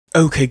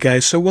Okay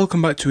guys, so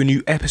welcome back to a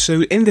new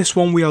episode. In this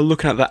one we are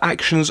looking at the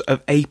actions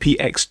of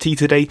Apxt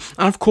today,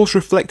 and of course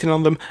reflecting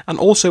on them, and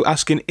also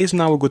asking is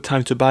now a good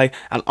time to buy,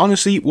 and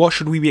honestly what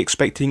should we be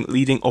expecting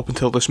leading up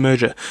until this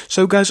merger.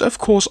 So guys, of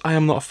course I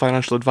am not a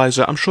financial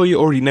advisor, I'm sure you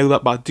already know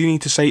that, but I do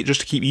need to say it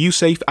just to keep you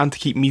safe and to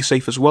keep me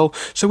safe as well.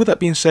 So with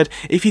that being said,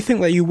 if you think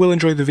that you will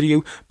enjoy the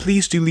video,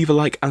 please do leave a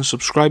like and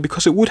subscribe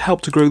because it would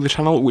help to grow the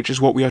channel, which is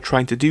what we are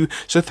trying to do.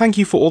 So thank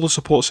you for all the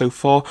support so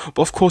far,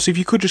 but of course if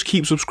you could just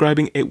keep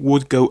subscribing it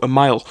would go a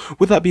mile.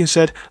 With that being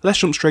said, let's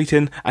jump straight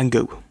in and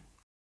go.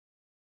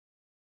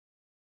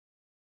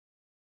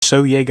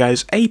 So yeah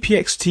guys,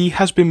 Apxt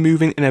has been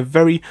moving in a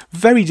very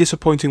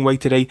disappointing way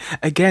today.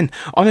 Again,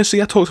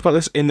 honestly I talked about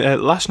this in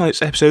last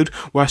night's episode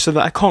where I said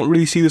that I can't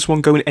really see this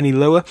one going any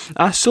lower, and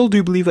I still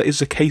do believe that is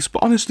the case,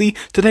 but honestly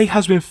today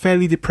has been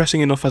fairly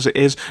depressing enough as it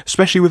is,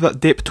 especially with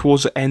that dip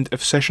towards the end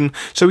of session.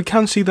 So we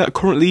can see that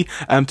currently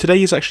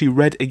today is actually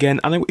red again,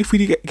 and if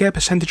we get a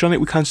percentage on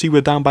it we can see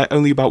we're down by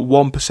only about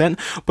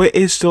 1%, but it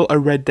is still a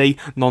red day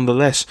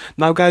nonetheless.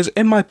 Now guys,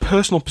 in my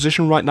personal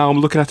position right now, I'm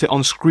looking at it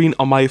on screen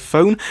on my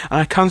phone,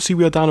 and I can see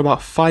we are down about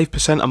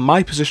 5% on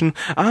my position,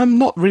 and I'm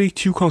not really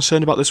too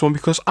concerned about this one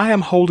because I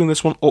am holding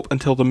this one up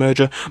until the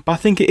merger, but I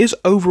think it is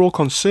overall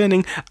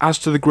concerning as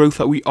to the growth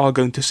that we are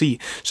going to see.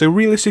 So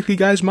realistically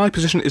guys, my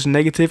position is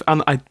negative,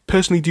 and I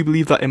personally do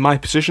believe that in my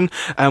position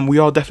we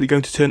are definitely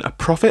going to turn a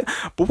profit,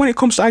 but when it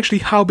comes to actually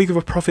how big of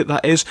a profit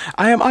that is,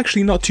 I am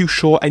actually not too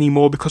sure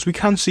anymore, because we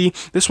can see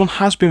this one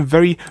has been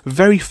very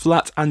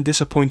flat and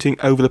disappointing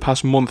over the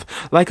past month.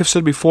 Like I've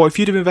said before, if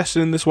you'd have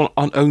invested in this one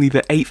on only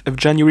the 8th of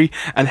January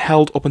and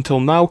held up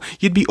until now,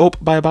 you'd be up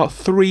by about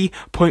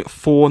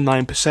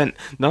 3.49%.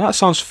 Now that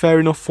sounds fair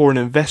enough for an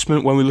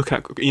investment when we look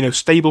at, you know,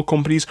 stable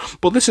companies,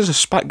 but this is a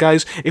SPAC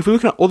guys. If we're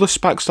looking at other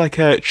SPACs like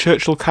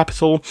Churchill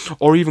Capital,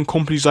 or even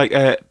companies like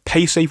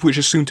PaySafe, which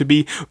is soon to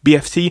be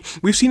BFT,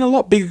 we've seen a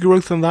lot bigger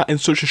growth than that in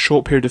such a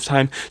short period of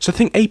time. So I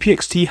think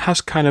Apxt has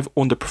kind of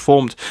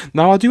underperformed.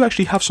 Now I do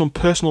actually have some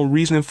personal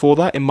reasoning for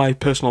that in my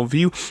personal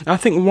view, and I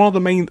think one of the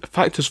main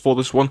factors for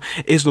this one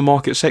is the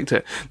market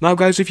sector. Now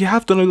guys, if you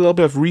have done a little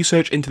bit of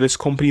research into this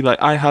company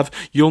like I have,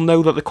 you'll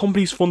know that the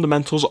company's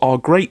fundamentals are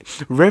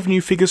great.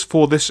 Revenue figures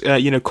for this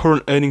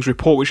current earnings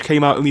report, which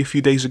came out only a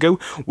few days ago,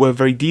 were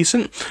very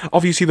decent.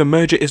 Obviously the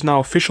merger is now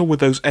official with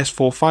those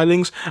S4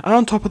 filings, and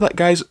on top of that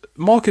guys,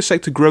 market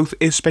sector growth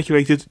is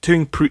speculated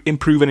to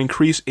improve and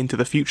increase into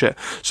the future.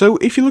 So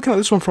if you're looking at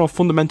this one from a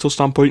fundamental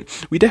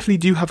standpoint, we definitely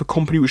do have a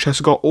company which has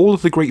got all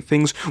of the great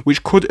things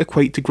which could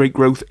equate to great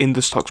growth in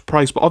the stock's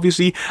price. But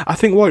obviously I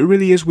think what it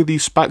really is with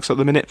these SPACs at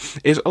the minute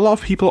is a lot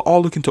of people are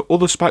looking to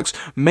other SPACs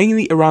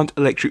mainly around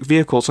electric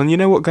vehicles, and you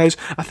know what guys,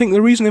 I think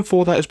the reasoning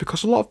for that is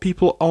because a lot of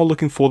people are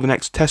looking for the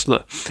next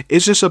Tesla.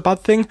 Is this a bad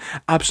thing?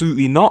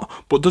 Absolutely not,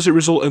 but does it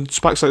result in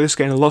SPACs like this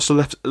getting lots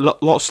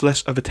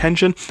less of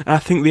attention? And I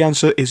think the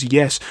answer is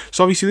yes.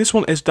 So obviously this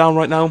one is down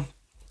right now,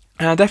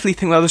 and I definitely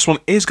think that this one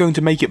is going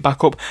to make it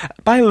back up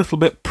by a little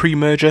bit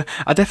pre-merger.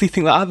 I definitely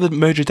think that at the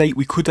merger date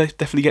we could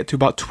definitely get to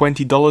about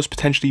 $20,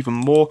 potentially even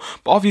more.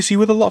 But obviously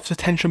with a lot of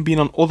attention being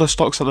on other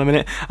stocks at the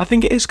minute, I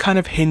think it is kind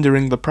of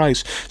hindering the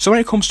price. So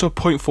when it comes to a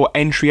point for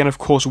entry, and of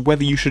course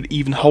whether you should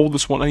even hold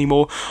this one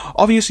anymore,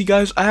 obviously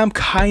guys, I am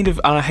kind of,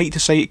 and I hate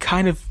to say it,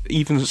 kind of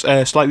even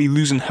slightly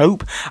losing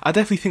hope. I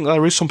definitely think that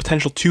there is some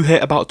potential to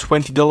hit about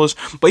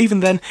 $20, but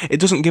even then it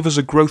doesn't give us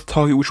a growth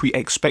target which we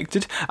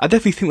expected. I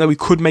definitely think that we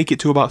could make it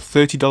to about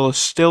 $30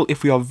 still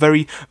if we are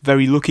very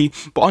lucky,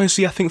 but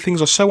honestly I think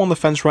things are so on the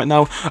fence right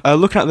now.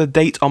 Looking at the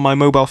date on my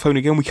mobile phone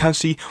again, we can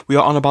see we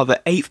are on about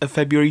the 8th of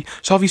February,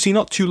 so obviously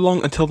not too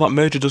long until that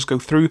merger does go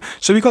through.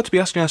 So we've got to be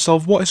asking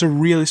ourselves, what is a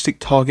realistic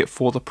target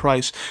for the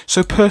price?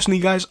 So personally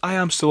guys, I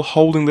am still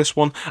holding this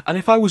one, and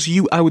if I was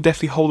you, I would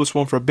definitely hold this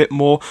one for a bit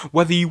more.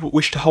 Whether you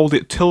wish to hold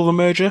it till the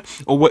merger,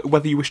 or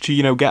whether you wish to,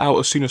 you know, get out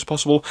as soon as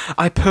possible,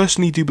 I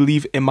personally do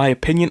believe, in my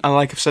opinion, and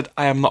like I've said,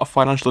 I am not a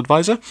financial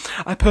advisor,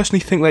 I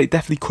personally think that it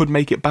definitely could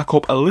make it back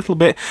up a little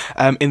bit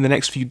in the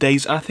next few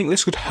days, and I think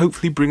this could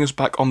hopefully bring us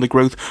back on the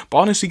growth. But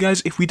honestly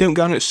guys, if we don't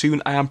get on it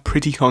soon, I am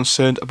pretty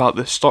concerned about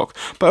this stock.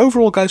 But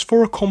overall guys,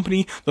 for a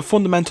company, the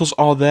fundamentals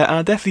are there, and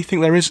I definitely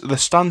think there is the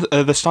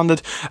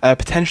standard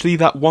potentially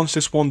that once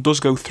this one does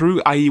go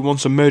through, i.e.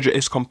 once a merger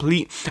is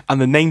complete and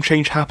the name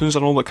change happens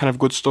and all that kind of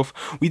good stuff,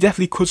 we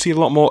definitely could see a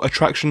lot more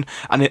attraction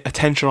and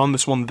attention on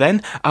this one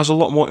then, as a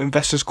lot more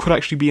investors could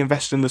actually be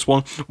invested in this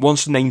one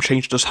once the name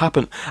change does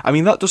happen. I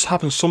mean, that does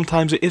happen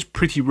sometimes, it is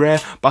pretty rare,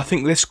 but I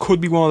think this could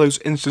be one of those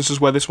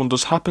instances where this one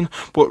does happen.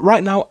 But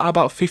right now at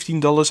about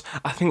 $15,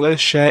 I think that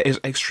this share is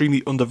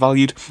extremely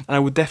undervalued, and I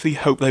would definitely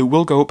hope they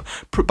will go up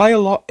by a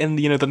lot in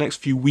the next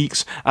few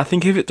weeks. I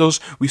think if it does,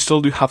 we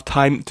still do have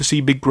time to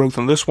see big growth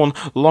on this one,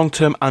 long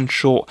term and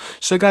short.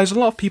 So guys, a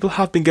lot of people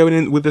have been going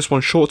in with this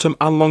one short term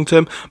and long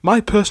term.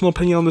 My personal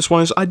opinion on this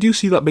one is I do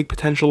see that big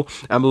potential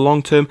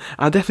long term,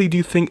 and I definitely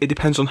do think it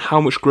depends on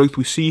how much growth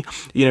we see,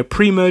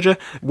 pre-merger,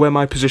 where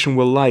my position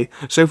will lie.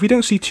 So if we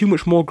don't see too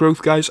much more growth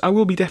growth, guys, I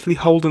will be definitely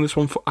holding this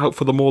one out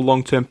for the more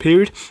long-term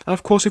period. And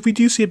of course, if we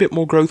do see a bit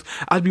more growth,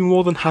 I'd be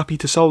more than happy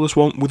to sell this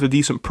one with a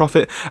decent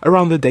profit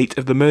around the date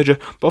of the merger.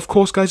 But of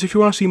course, guys, if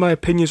you want to see my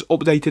opinions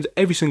updated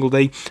every single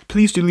day,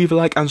 please do leave a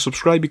like and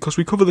subscribe, because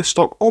we cover this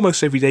stock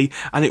almost every day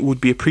and it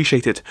would be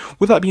appreciated.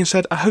 With that being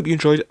said, I hope you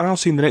enjoyed, and I'll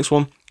see you in the next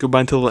one.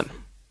 Goodbye until then.